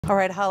All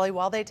right, Holly,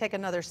 while they take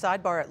another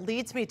sidebar, it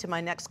leads me to my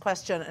next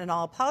question, and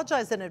I'll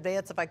apologize in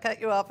advance if I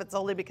cut you off. It's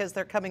only because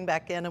they're coming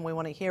back in and we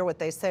want to hear what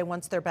they say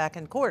once they're back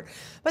in court.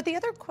 But the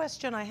other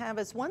question I have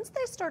is, once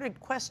they started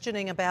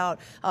questioning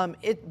about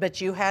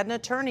but you had an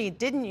attorney,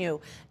 didn't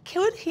you?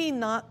 Could he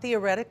not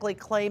theoretically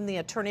claim the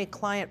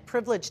attorney-client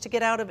privilege to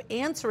get out of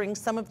answering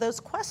some of those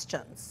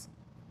questions?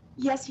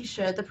 Yes, he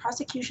should. The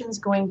prosecution's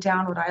going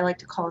down what I like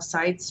to call a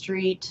side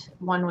street,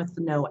 one with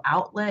no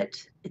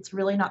outlet. It's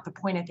really not the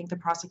point I think the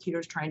prosecutor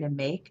is trying to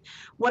make.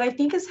 What I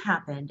think has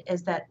happened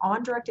is that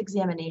on direct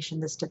examination,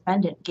 this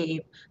defendant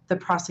gave the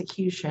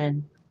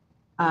prosecution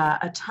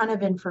a ton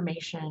of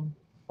information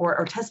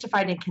or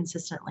testified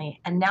inconsistently.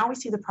 And now we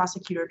see the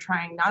prosecutor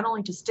trying not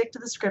only to stick to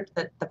the script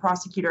that the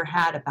prosecutor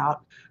had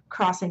about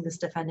crossing this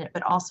defendant,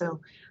 but also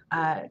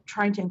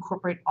trying to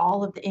incorporate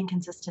all of the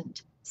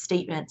inconsistent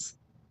statements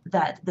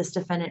that this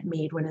defendant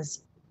made when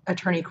his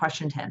attorney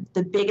questioned him.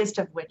 The biggest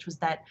of which was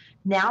that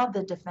now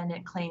the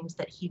defendant claims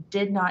that he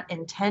did not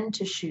intend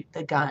to shoot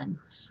the gun.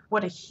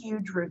 What a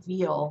huge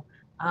reveal.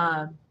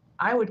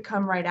 I would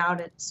come right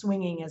out at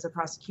swinging as a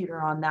prosecutor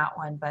on that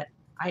one, but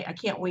I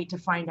can't wait to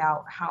find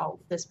out how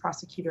this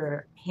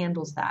prosecutor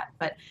handles that.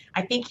 But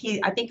I think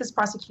this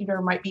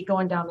prosecutor might be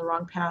going down the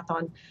wrong path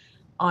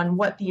on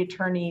what the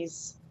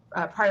attorneys,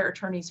 prior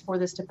attorneys for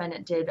this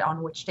defendant did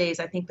on which days.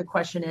 I think the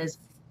question is,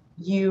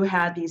 you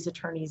had these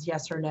attorneys,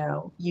 yes or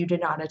no? You did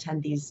not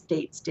attend these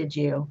dates, did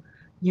you?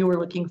 You were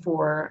looking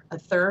for a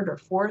third or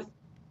fourth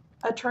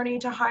attorney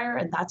to hire,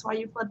 and that's why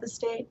you fled the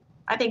state?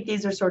 I think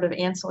these are sort of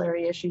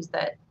ancillary issues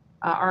that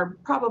are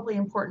probably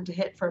important to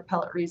hit for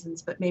appellate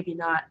reasons, but maybe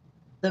not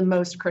the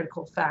most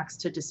critical facts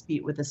to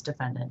dispute with this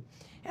defendant.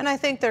 And I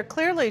think they're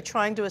clearly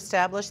trying to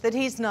establish that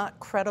he's not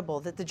credible,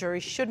 that the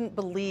jury shouldn't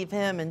believe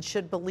him and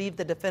should believe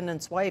the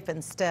defendant's wife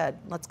instead.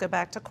 Let's go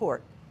back to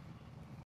court.